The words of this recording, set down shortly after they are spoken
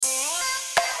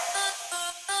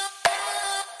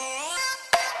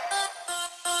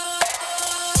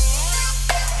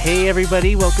Hey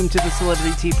everybody, welcome to the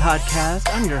Celebrity Tea Podcast.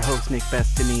 I'm your host, Nick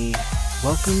Bestany.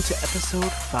 Welcome to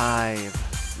episode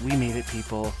 5. We made it,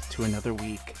 people, to another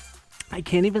week. I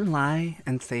can't even lie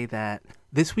and say that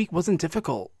this week wasn't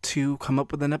difficult to come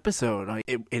up with an episode.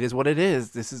 It is what it is.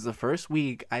 This is the first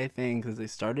week, I think, as I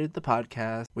started the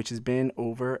podcast, which has been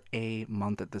over a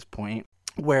month at this point,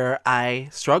 where I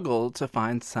struggled to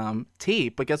find some tea.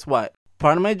 But guess what?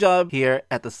 Part of my job here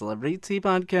at the Celebrity Tea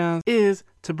Podcast is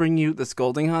to bring you the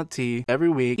scalding hot tea every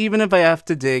week, even if I have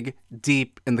to dig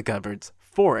deep in the cupboards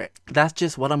for it. That's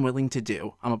just what I'm willing to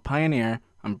do. I'm a pioneer,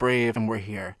 I'm brave, and we're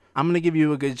here. I'm going to give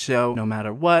you a good show no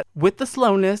matter what. With the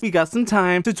slowness, we got some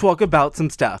time to talk about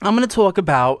some stuff. I'm going to talk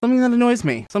about something that annoys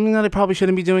me, something that I probably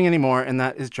shouldn't be doing anymore, and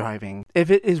that is driving. If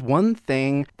it is one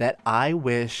thing that I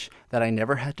wish that I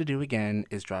never had to do again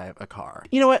is drive a car.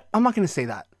 You know what? I'm not going to say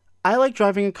that. I like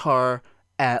driving a car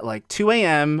at like 2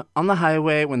 a.m. on the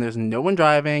highway when there's no one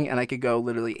driving and I could go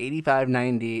literally 85,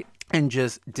 90 and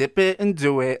just dip it and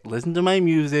do it, listen to my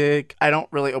music. I don't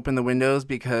really open the windows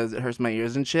because it hurts my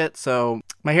ears and shit, so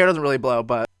my hair doesn't really blow,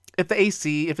 but if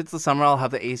it's the summer, I'll have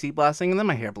the AC blasting and then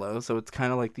my hair blows, so it's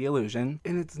kind of like the illusion.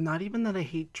 And it's not even that I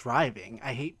hate driving.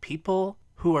 I hate people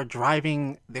who are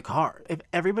driving the car. If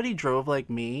everybody drove like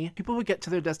me, people would get to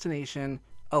their destination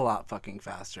a lot fucking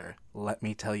faster. Let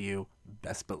me tell you,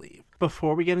 best believe.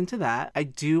 Before we get into that, I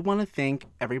do want to thank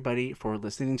everybody for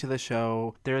listening to the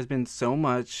show. There has been so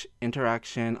much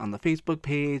interaction on the Facebook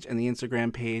page and the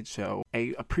Instagram page, so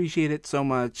I appreciate it so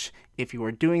much. If you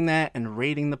are doing that and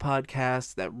rating the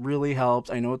podcast, that really helps.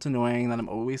 I know it's annoying that I'm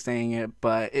always saying it,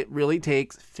 but it really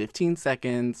takes 15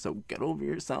 seconds, so get over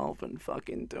yourself and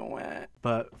fucking do it.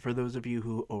 But for those of you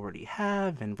who already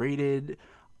have and rated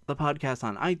the podcast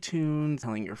on iTunes,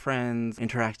 telling your friends,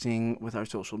 interacting with our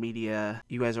social media.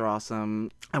 You guys are awesome.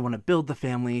 I want to build the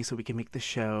family so we can make the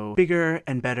show bigger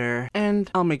and better, and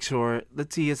I'll make sure the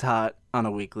tea is hot on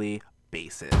a weekly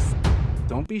basis.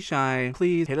 Don't be shy.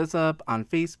 Please hit us up on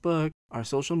Facebook, our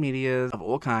social medias of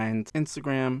all kinds,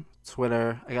 Instagram,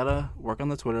 Twitter. I gotta work on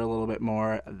the Twitter a little bit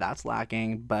more. That's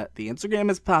lacking, but the Instagram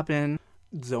is popping.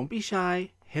 Don't be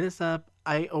shy. Hit us up.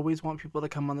 I always want people to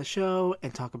come on the show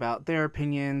and talk about their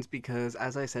opinions because,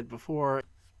 as I said before,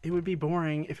 it would be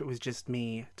boring if it was just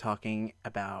me talking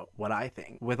about what I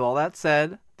think. With all that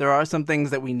said, there are some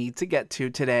things that we need to get to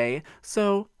today,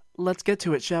 so let's get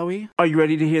to it, shall we? Are you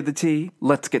ready to hear the tea?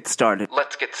 Let's get started.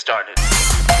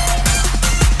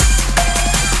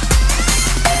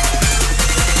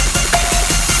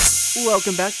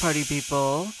 Welcome back, party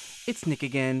people. It's Nick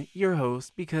again, your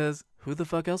host, because who the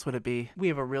fuck else would it be? We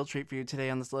have a real treat for you today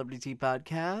on the Celebrity Tea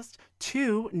Podcast.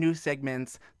 2 new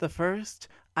segments. The first,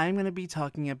 I'm going to be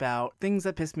talking about things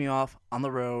that piss me off on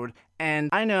the road. And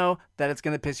I know that it's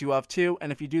going to piss you off too.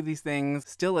 And if you do these things,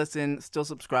 still listen, still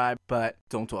subscribe, but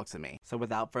don't talk to me. So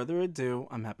without further ado,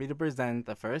 I'm happy to present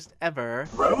the first ever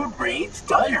Road Rage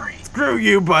Diaries. Screw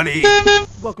you, buddy.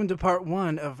 Welcome to part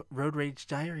 1 of Road Rage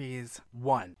Diaries.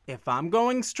 1. If I'm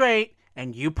going straight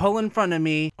and you pull in front of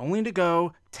me only to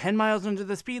go 10 miles under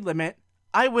the speed limit,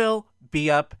 I will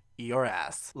be up your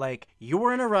ass. Like, you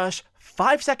were in a rush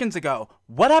 5 seconds ago.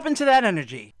 What happened to that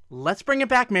energy? Let's bring it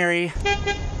back, Mary.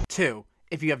 2.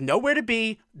 If you have nowhere to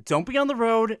be, don't be on the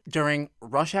road during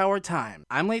rush hour time.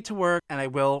 I'm late to work and I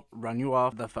will run you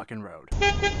off the fucking road.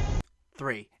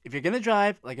 3. If you're gonna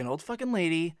drive like an old fucking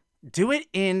lady, do it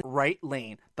in right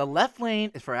lane. The left lane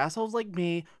is for assholes like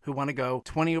me who want to go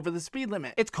 20 over the speed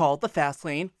limit. It's called the fast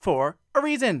lane for a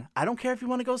reason. I don't care if you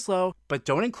want to go slow, but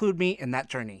don't include me in that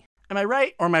journey. Am I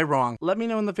right or am I wrong? Let me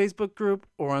know in the Facebook group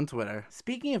or on Twitter.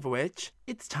 Speaking of which,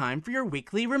 it's time for your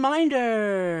weekly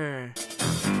reminder.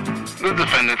 The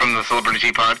defendant from the Celebrity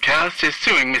Tea Podcast is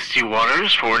suing Misty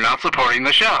Waters for not supporting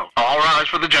the show. All rise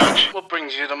for the judge. What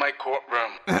brings you to my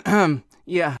courtroom?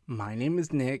 Yeah, my name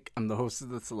is Nick. I'm the host of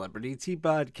the Celebrity Tea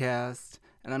Podcast,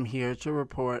 and I'm here to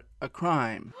report a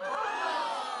crime.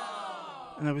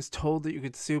 And I was told that you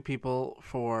could sue people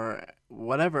for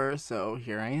whatever, so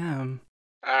here I am.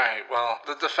 Alright, well,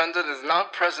 the defendant is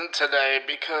not present today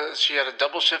because she had a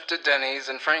double shift at Denny's,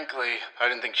 and frankly, I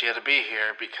didn't think she had to be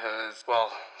here because,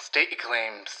 well, state your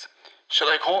claims. Should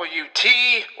I call you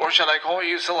T, or should I call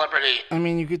you Celebrity? I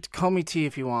mean, you could call me T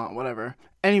if you want, whatever.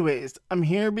 Anyways, I'm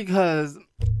here because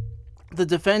the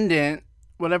defendant,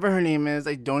 whatever her name is,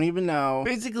 I don't even know.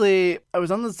 Basically, I was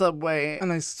on the subway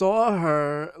and I saw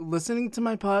her listening to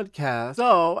my podcast.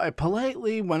 So I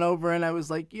politely went over and I was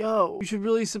like, yo, you should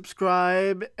really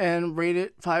subscribe and rate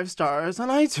it 5 stars on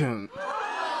iTunes.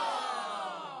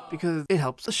 Because it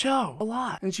helps the show a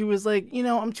lot. And she was like,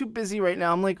 I'm too busy right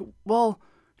now. I'm like, well,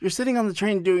 You're sitting on the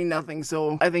train doing nothing,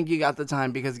 so I think you got the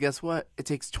time because guess what? It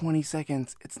takes 20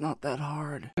 seconds. It's not that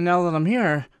hard. And now that I'm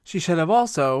here, she should have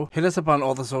also hit us up on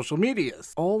all the social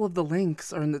medias. All of the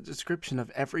links are in the description of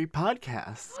every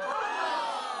podcast.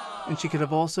 And she could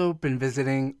have also been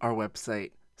visiting our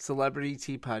website,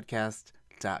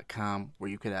 celebritytpodcast.com, where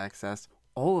you could access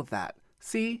all of that.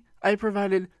 See, I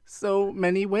provided so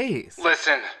many ways.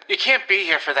 Listen, you can't be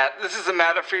here for that. This is a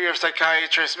matter for your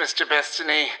psychiatrist, Mr.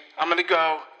 Bestiny. I'm gonna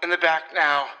go in the back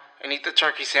now and eat the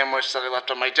turkey sandwich that I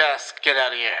left on my desk. Get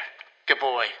out of here. Good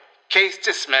boy. Case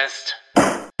dismissed.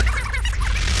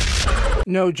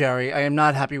 No, Jerry, I am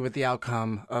not happy with the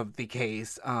outcome of the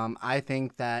case. I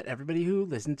think that everybody who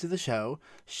listened to the show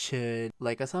should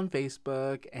like us on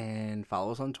Facebook and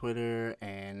follow us on Twitter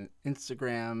and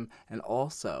Instagram, and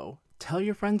also tell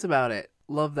your friends about it.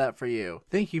 Love that for you.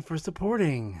 Thank you for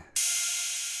supporting.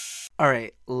 All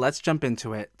right, let's jump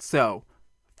into it. So,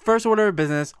 first order of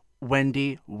business,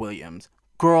 Wendy Williams.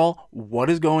 Girl, what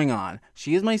is going on?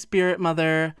 She is my spirit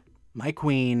mother, my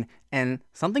queen, and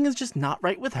something is just not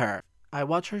right with her. I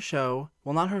watch her show,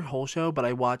 well, not her whole show, but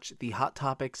I watch the Hot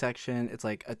Topic section. It's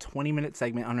like a 20-minute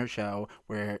segment on her show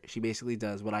where she basically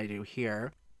does what I do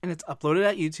here. And it's uploaded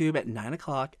at YouTube at 9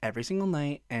 o'clock every single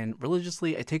night. And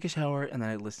religiously, I take a shower and then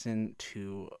I listen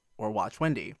to or watch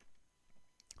Wendy,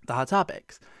 the Hot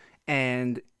Topics.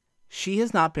 And she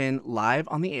has not been live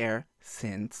on the air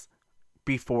since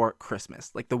before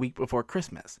Christmas, like the week before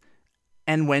Christmas.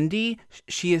 And Wendy,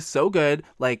 she is so good,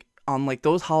 like, on like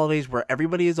those holidays where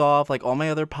everybody is off, like all my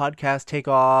other podcasts take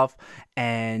off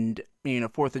and,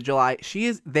 4th of July, she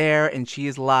is there and she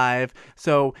is live.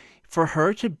 So for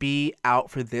her to be out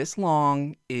for this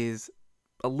long is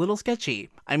a little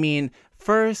sketchy. I mean,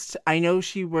 first, I know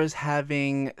she was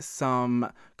having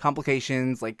some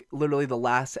complications, like literally the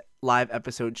last live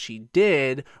episode she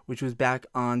did, which was back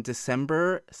on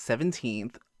December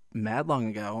 17th, mad long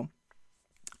ago.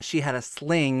 She had a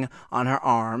sling on her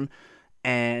arm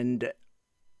and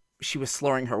she was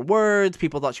slurring her words.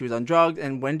 People thought she was on drugs,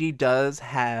 and Wendy does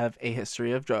have a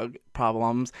history of drug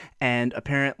problems, and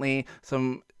apparently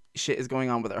some shit is going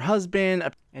on with her husband,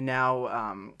 and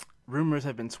now rumors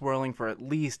have been swirling for at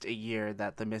least a year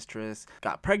that the mistress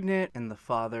got pregnant, and the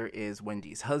father is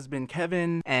Wendy's husband,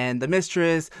 Kevin, and the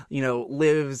mistress,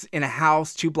 lives in a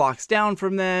house 2 blocks down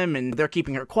from them, and they're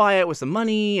keeping her quiet with some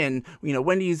money, and,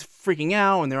 Wendy's freaking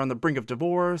out, and they're on the brink of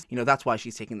divorce. That's why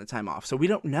she's taking the time off. So we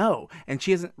don't know, and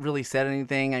she hasn't really said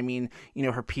anything. I mean,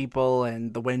 her people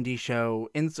and the Wendy Show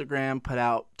Instagram put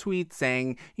out tweets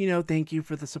saying, thank you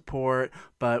for the support,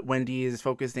 but Wendy is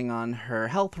focusing on her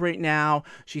health right now.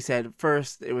 She said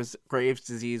first it was Graves'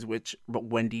 disease, which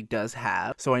Wendy does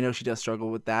have. So I know she does struggle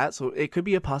with that. So it could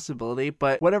be a possibility,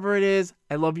 but whatever it is,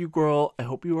 I love you, girl. I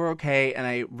hope you are okay. And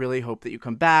I really hope that you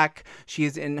come back. She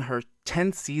is in her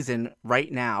 10th season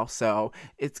right now. So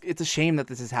it's a shame that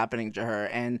this is happening to her.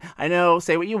 And I know,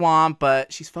 say what you want,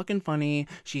 but she's fucking funny.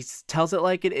 She tells it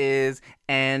like it is.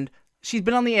 And she's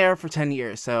been on the air for 10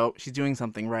 years. So she's doing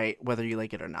something right, whether you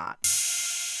like it or not.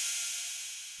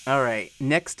 All right,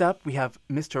 next up, we have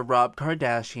Mr. Rob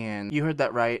Kardashian. You heard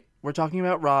that right. We're talking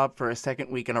about Rob for a second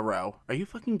week in a row. Are you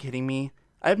fucking kidding me?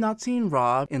 I have not seen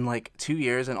Rob in like 2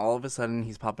 years, and all of a sudden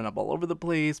he's popping up all over the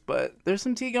place, but there's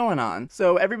some tea going on.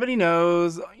 So everybody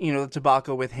knows, the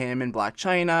debacle with him and Blac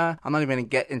Chyna. I'm not even gonna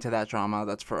get into that drama.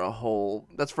 That's for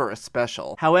a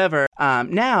special. However,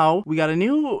 now we got a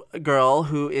new girl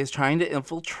who is trying to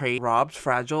infiltrate Rob's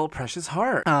fragile, precious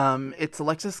heart. It's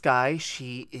Alexa Sky.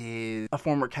 She is a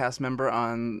former cast member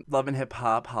on Love and Hip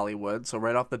Hop Hollywood. So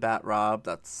right off the bat, Rob,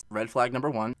 that's red flag number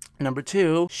 1. Number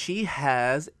 2, she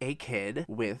has a kid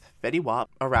with Fetty Wap,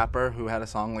 a rapper who had a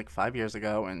song like 5 years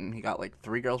ago, and he got like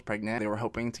 3 girls pregnant. They were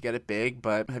hoping to get it big,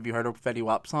 but have you heard of Fetty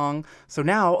Wap song? So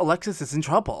now Alexis is in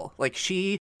trouble. Like,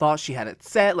 she thought she had it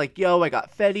set, like, yo, I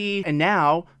got Fetty, and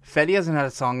now Fetty hasn't had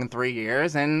a song in 3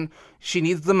 years, and she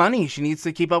needs the money. She needs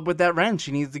to keep up with that rent.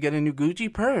 She needs to get a new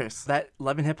Gucci purse. That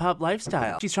Love and Hip Hop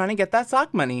lifestyle. She's trying to get that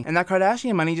sock money and that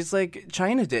Kardashian money just like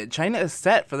Chyna did. Chyna is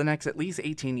set for the next at least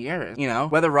 18 years.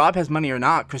 Whether Rob has money or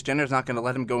not, Kris Jenner's not going to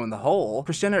let him go in the hole.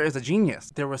 Kris Jenner is a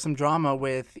genius. There was some drama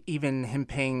with even him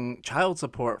paying child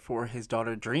support for his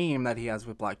daughter Dream that he has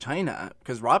with Blac Chyna,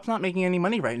 because Rob's not making any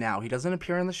money right now. He doesn't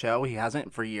appear on the show. He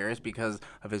hasn't for years because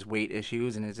of his weight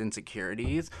issues and his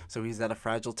insecurities. So he's at a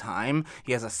fragile time.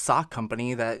 He has a sock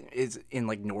company that is in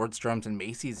like Nordstrom's and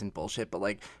Macy's and bullshit, but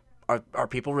like Are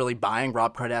people really buying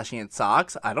Rob Kardashian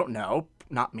socks? I don't know.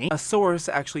 Not me. A source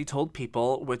actually told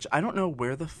People, which I don't know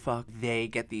where the fuck they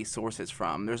get these sources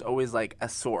from. There's always like a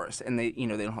source, and they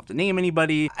don't have to name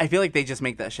anybody. I feel like they just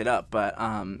make that shit up, but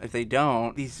if they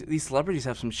don't, these celebrities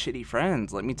have some shitty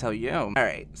friends, let me tell you. All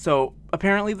right, so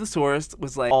apparently the source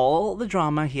was like, all the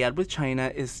drama he had with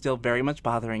China is still very much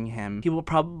bothering him. He will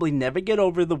probably never get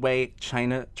over the way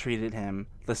China treated him.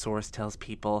 The source tells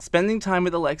People spending time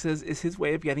with Alexis is his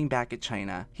way of getting back at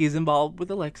China. He is involved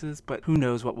with Alexis, but who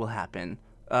knows what will happen.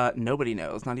 Nobody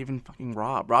knows, not even fucking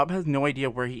Rob. Rob has no idea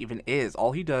where he even is.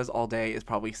 All he does all day is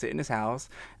probably sit in his house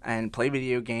and play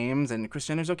video games, and Kris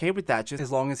Jenner's okay with that, just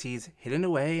as long as he's hidden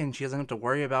away and she doesn't have to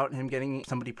worry about him getting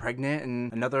somebody pregnant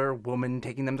and another woman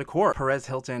taking them to court. Perez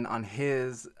Hilton, on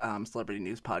his Celebrity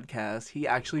News podcast, he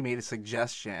actually made a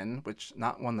suggestion, which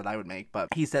not one that I would make, but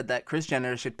he said that Kris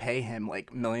Jenner should pay him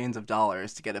like millions of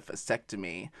dollars to get a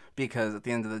vasectomy, because at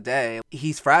the end of the day,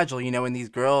 he's fragile, and these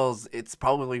girls, it's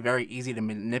probably very easy to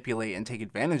manipulate and take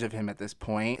advantage of him at this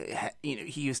point.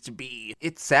 He used to be,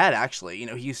 it's sad actually,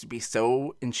 he used to be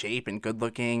so in shape and good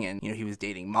looking, and he was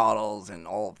dating models and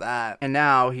all of that, and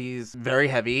now he's very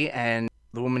heavy, and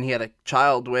the woman he had a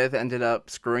child with ended up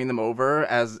screwing them over,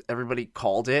 as everybody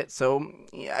called it. So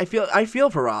yeah, I feel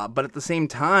for Rob, but at the same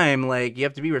time, like, you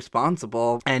have to be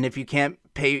responsible, and if you can't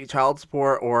pay child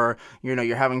support, or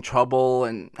you're having trouble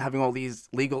and having all these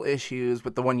legal issues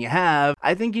with the one you have,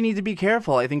 I think you need to be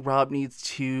careful. I think Rob needs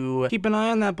to keep an eye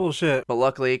on that bullshit. But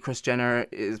luckily, Kris Jenner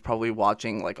is probably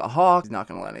watching like a hawk. He's not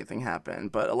gonna let anything happen.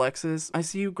 But Alexis, I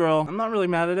see you, girl. I'm not really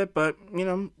mad at it, but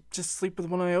just sleep with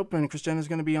one eye open. Kris Jenner's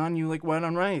gonna be on you like wet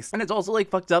on rice. And it's also like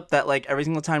fucked up that like every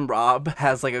single time Rob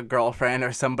has like a girlfriend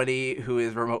or somebody who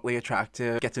is remotely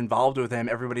attractive gets involved with him,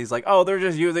 everybody's like, oh, they're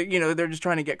just using, they're just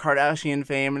trying to get Kardashian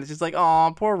fame, and it's just like,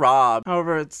 oh, poor Rob.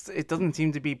 However, it doesn't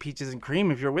seem to be peaches and cream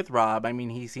if you're with Rob. I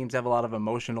mean, he seems to have a lot of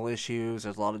emotional issues.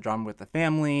 There's a lot of drama with the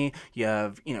family. You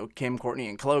have, Kim, Kourtney,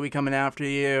 and Khloe coming after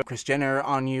you, Kris Jenner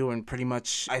on you, and pretty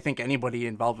much, I think anybody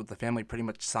involved with the family pretty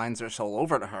much signs their soul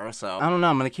over to her. So I don't know.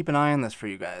 I'm gonna keep an eye on this for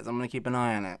you guys. I'm gonna keep an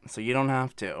eye on it, so you don't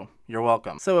have to. You're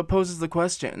welcome. So it poses the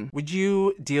question, would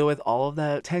you deal with all of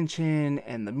that tension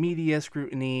and the media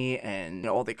scrutiny and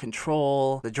all the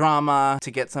control, the drama,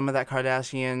 to get some of that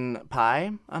Kardashian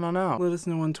pie? I don't know. Let us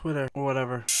know on Twitter or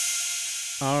whatever.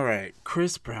 All right,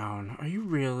 Chris Brown,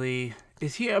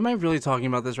 am I really talking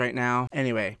about this right now?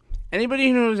 Anyway, anybody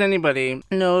who knows anybody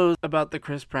knows about the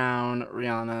Chris Brown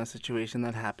Rihanna situation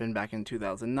that happened back in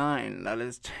 2009. That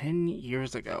is 10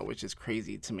 years ago, which is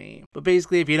crazy to me. But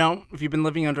basically, if you've been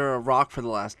living under a rock for the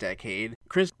last decade,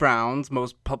 Chris Brown's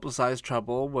most publicized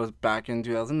trouble was back in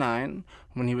 2009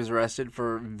 when he was arrested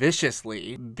for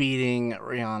viciously beating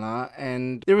Rihanna.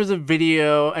 And there was a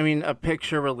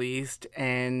picture released,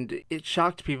 and it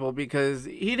shocked people because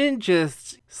he didn't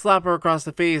just slap her across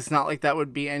the face, not like that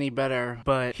would be any better,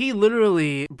 but he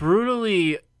literally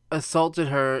brutally assaulted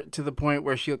her to the point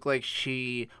where she looked like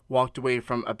she walked away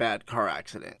from a bad car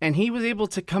accident. And he was able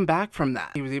to come back from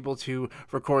that. He was able to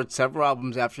record several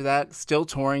albums after that, still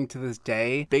touring to this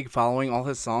day. Big following, all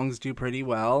his songs do pretty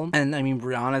well. And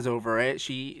Rihanna's over it.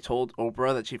 She told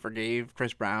Oprah that she forgave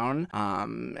Chris Brown.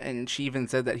 And she even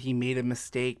said that he made a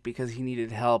mistake because he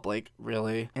needed help. Like,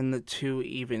 really? And the two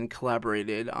even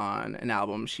collaborated on an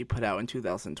album she put out in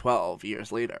 2012,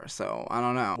 years later. So, I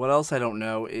don't know. What else I don't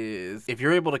know is, if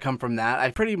you're able to come from that,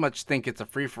 I pretty much think it's a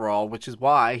free-for-all, which is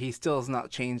why he still has not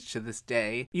changed to this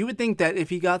day. You would think that if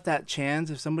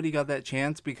somebody got that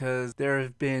chance, because there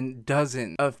have been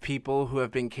dozens of people who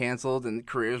have been canceled and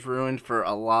careers ruined for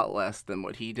a lot less than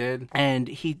what he did,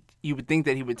 and you would think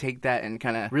that he would take that and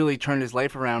kind of really turn his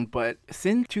life around. But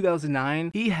since 2009,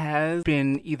 he has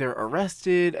been either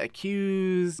arrested,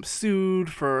 accused, sued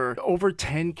for over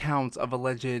 10 counts of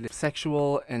alleged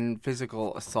sexual and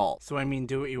physical assault. So,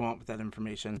 do what you want with that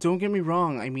information. Don't get me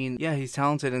wrong. Yeah, he's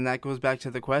talented, and that goes back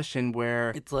to the question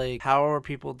where it's like, how are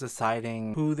people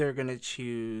deciding who they're going to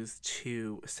choose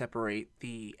to separate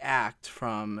the act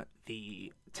from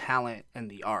the talent and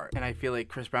the art? And I feel like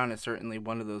Chris Brown is certainly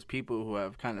one of those people who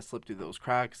have kind of slipped through those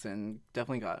cracks and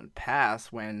definitely gotten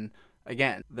past when,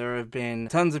 again, there have been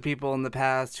tons of people in the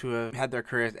past who have had their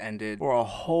careers ended for a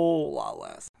whole lot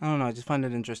less. I don't know, I just find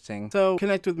it interesting. So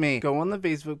connect with me. Go on the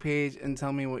Facebook page and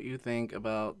tell me what you think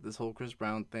about this whole Chris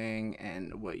Brown thing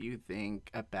and what you think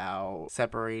about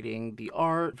separating the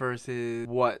art versus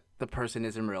what the person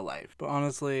is in real life. But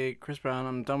honestly, Chris Brown,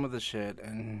 I'm done with this shit,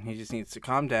 and he just needs to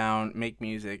calm down, make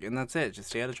music, and that's it. Just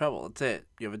stay out of trouble. That's it.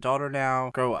 You have a daughter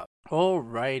now. Grow up.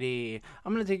 Alrighty,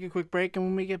 I'm going to take a quick break, and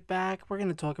when we get back, we're going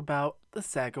to talk about the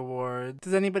SAG Awards.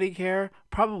 Does anybody care?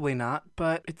 Probably not,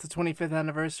 but it's the 25th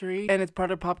anniversary, and it's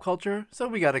part of pop culture, so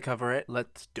we got to cover it.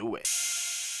 Let's do it.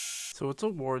 So it's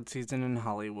award season in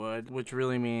Hollywood, which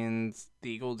really means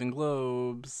the Golden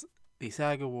Globes, the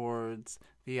SAG Awards,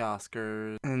 the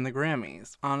Oscars, and the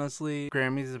Grammys. Honestly,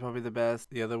 Grammys is probably the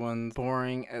best. The other ones,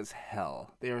 boring as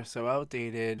hell. They are so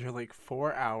outdated. They're like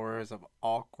 4 hours of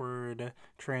awkward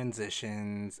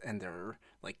transitions, and they're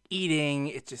like eating.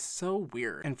 It's just so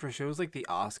weird. And for shows like the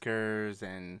Oscars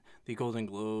and the Golden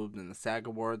Globes and the SAG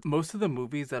Awards, most of the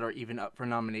movies that are even up for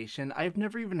nomination, I've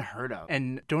never even heard of.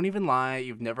 And don't even lie,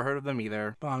 you've never heard of them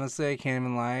either. But honestly, I can't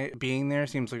even lie. Being there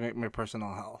seems like my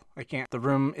personal hell. I can't. The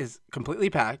room is completely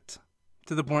packed,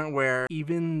 to the point where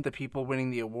even the people winning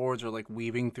the awards are like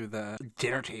weaving through the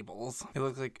dinner tables. It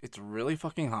looks like it's really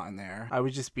fucking hot in there. I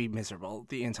would just be miserable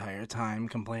the entire time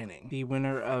complaining. The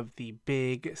winner of the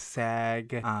big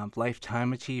SAG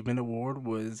Lifetime Achievement Award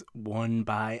was won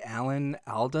by Alan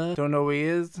Alda. Don't know who he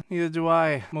is. Neither do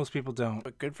I. Most people don't.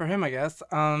 But good for him, I guess.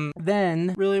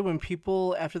 Then, really, when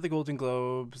people, after the Golden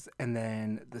Globes and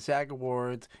then the SAG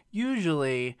Awards,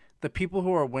 usually the people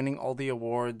who are winning all the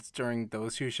awards during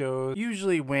those two shows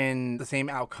usually win the same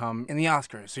outcome in the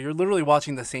Oscars. So you're literally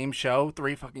watching the same show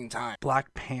 3 fucking times.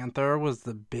 Black Panther was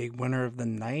the big winner of the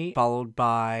night, followed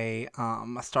by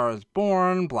A Star is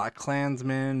Born, Black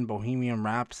Klansman, Bohemian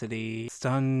Rhapsody.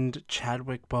 Stunned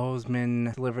Chadwick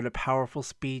Boseman delivered a powerful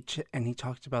speech, and he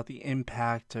talked about the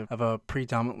impact of a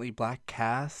predominantly black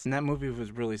cast. And that movie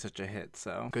was really such a hit,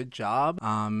 so good job.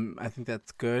 I think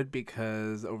that's good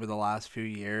because over the last few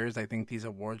years, I think these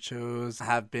award shows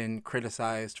have been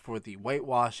criticized for the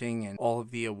whitewashing, and all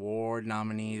of the award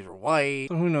nominees are white.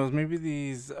 So who knows, maybe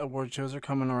these award shows are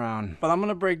coming around. But I'm going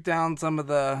to break down some of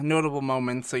the notable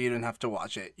moments so you didn't have to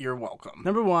watch it. You're welcome.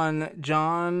 Number 1,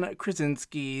 John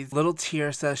Krasinski's little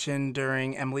tear session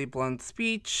during Emily Blunt's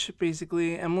speech.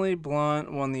 Basically, Emily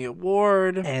Blunt won the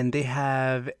award, and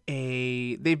they've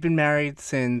been married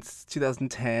since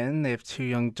 2010. They have 2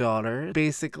 young daughters.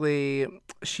 Basically,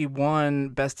 she won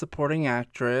Best Supporting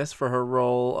Actress for her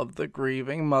role of the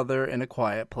grieving mother in A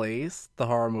Quiet Place, the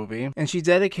horror movie. And she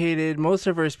dedicated most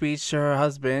of her speech to her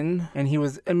husband, and he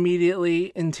was immediately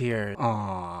in tears.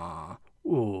 Aww.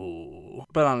 Ooh.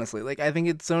 But honestly, I think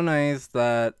it's so nice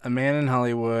that a man in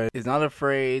Hollywood is not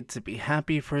afraid to be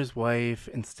happy for his wife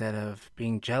instead of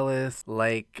being jealous,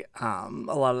 like a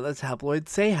lot of the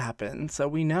tabloids say happens. So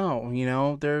we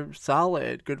know, they're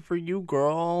solid. Good for you,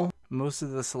 girl. Most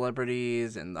of the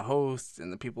celebrities and the hosts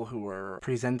and the people who were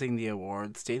presenting the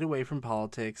awards stayed away from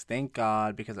politics, thank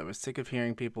God, because I was sick of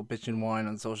hearing people bitch and whine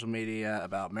on social media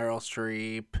about Meryl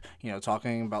Streep,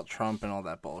 talking about Trump and all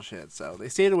that bullshit. So they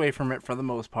stayed away from it for the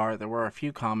most part. There were a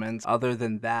few comments. Other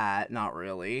than that, not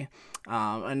really.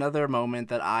 Another moment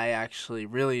that I actually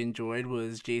really enjoyed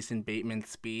was Jason Bateman's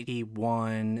speech. He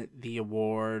won the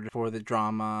award for the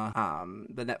drama,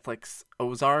 the Netflix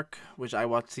Ozark, which I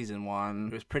watched season 1.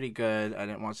 It was pretty good. I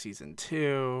didn't watch season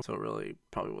 2, so it really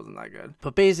probably wasn't that good.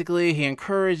 But basically, he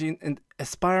encouraged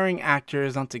aspiring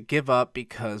actors not to give up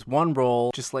because one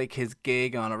role, just like his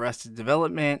gig on Arrested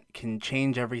Development, can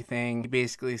change everything. He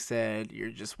basically said, you're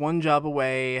just one job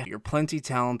away, you're plenty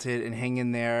talented, and hang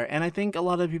in there. And I think a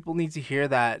lot of people need to hear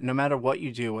that no matter what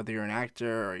you do, whether you're an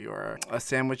actor or you're a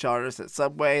sandwich artist at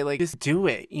Subway, just do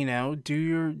it,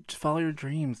 just follow your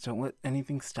dreams. Don't let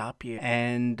anything stop you.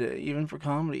 And even for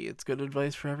comedy, it's good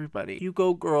advice for everybody. You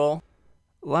go, girl.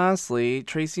 Lastly,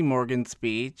 Tracy Morgan's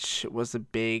speech was a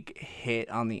big hit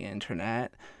on the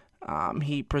internet.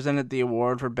 He presented the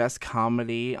award for Best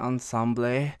Comedy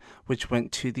Ensemble, which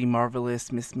went to the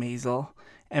marvelous Miss Maisel.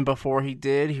 And before he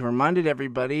did, he reminded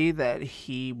everybody that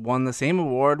he won the same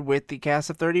award with the cast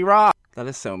of 30 Rock. That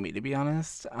is so me, to be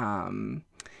honest. And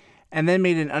then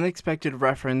made an unexpected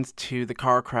reference to the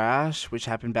car crash, which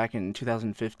happened back in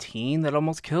 2015, that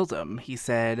almost killed him. He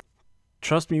said,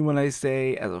 "Trust me when I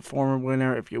say, as a former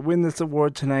winner, if you win this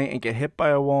award tonight and get hit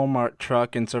by a Walmart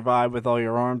truck and survive with all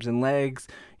your arms and legs,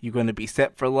 you're going to be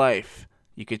set for life.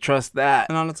 You could trust that."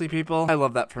 And honestly, people, I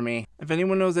love that for me. If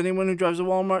anyone knows anyone who drives a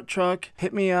Walmart truck,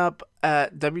 hit me up.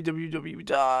 at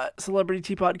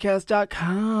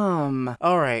www.celebritytpodcast.com.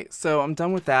 Alright, so I'm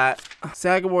done with that.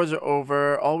 SAG Awards are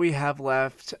over. All we have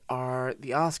left are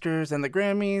the Oscars and the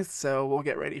Grammys, so we'll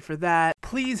get ready for that.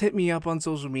 Please hit me up on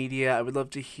social media. I would love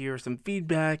to hear some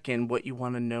feedback and what you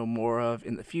want to know more of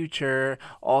in the future.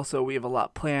 Also, we have a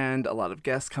lot planned, a lot of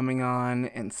guests coming on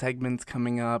and segments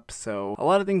coming up, so a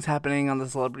lot of things happening on the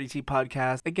Celebrity Tea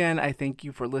Podcast. Again, I thank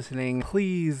you for listening.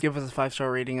 Please give us a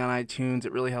 5-star rating on iTunes.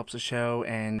 It really helps the show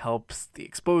and helps the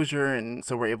exposure, and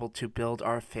so we're able to build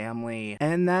our family.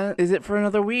 And that is it for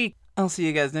another week. I'll see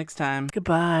you guys next time.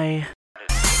 Goodbye.